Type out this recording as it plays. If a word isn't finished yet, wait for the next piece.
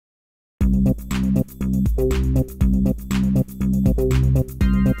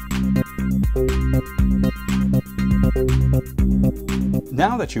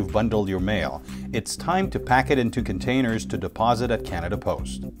Now that you've bundled your mail, it's time to pack it into containers to deposit at Canada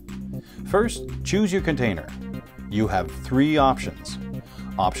Post. First, choose your container. You have 3 options.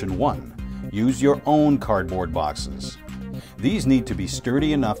 Option 1. Use your own cardboard boxes. These need to be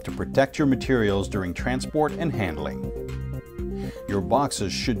sturdy enough to protect your materials during transport and handling. Your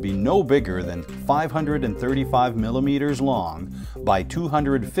boxes should be no bigger than 535 millimeters long by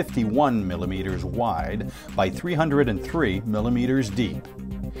 251 millimeters wide by 303 millimeters deep.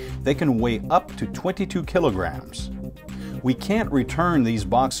 They can weigh up to 22 kilograms. We can't return these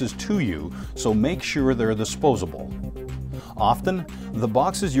boxes to you, so make sure they're disposable. Often, the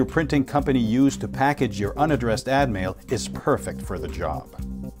boxes your printing company used to package your unaddressed ad mail is perfect for the job.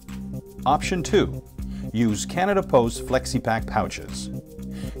 Option 2. Use Canada Post Flexipack pouches.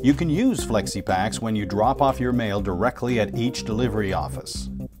 You can use Flexipacks when you drop off your mail directly at each delivery office.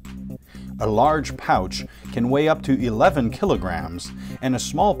 A large pouch can weigh up to 11 kilograms and a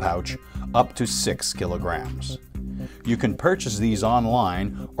small pouch up to 6 kilograms. You can purchase these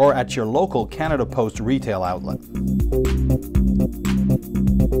online or at your local Canada Post retail outlet.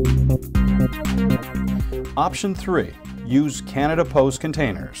 Option 3. Use Canada Post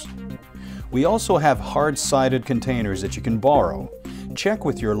containers. We also have hard-sided containers that you can borrow. Check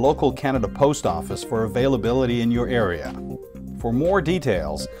with your local Canada Post office for availability in your area. For more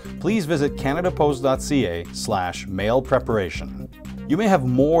details, please visit canadapost.ca/mail preparation. You may have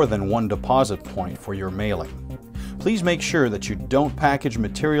more than one deposit point for your mailing. Please make sure that you don't package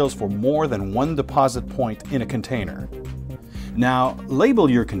materials for more than one deposit point in a container. Now, label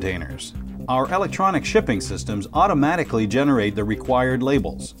your containers. Our electronic shipping systems automatically generate the required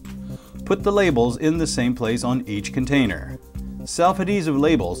labels. Put the labels in the same place on each container. Self-adhesive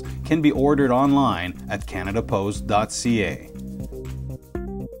labels can be ordered online at canadapost.ca.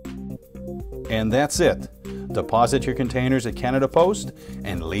 And that's it. Deposit your containers at Canada Post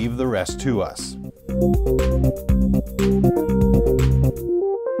and leave the rest to us.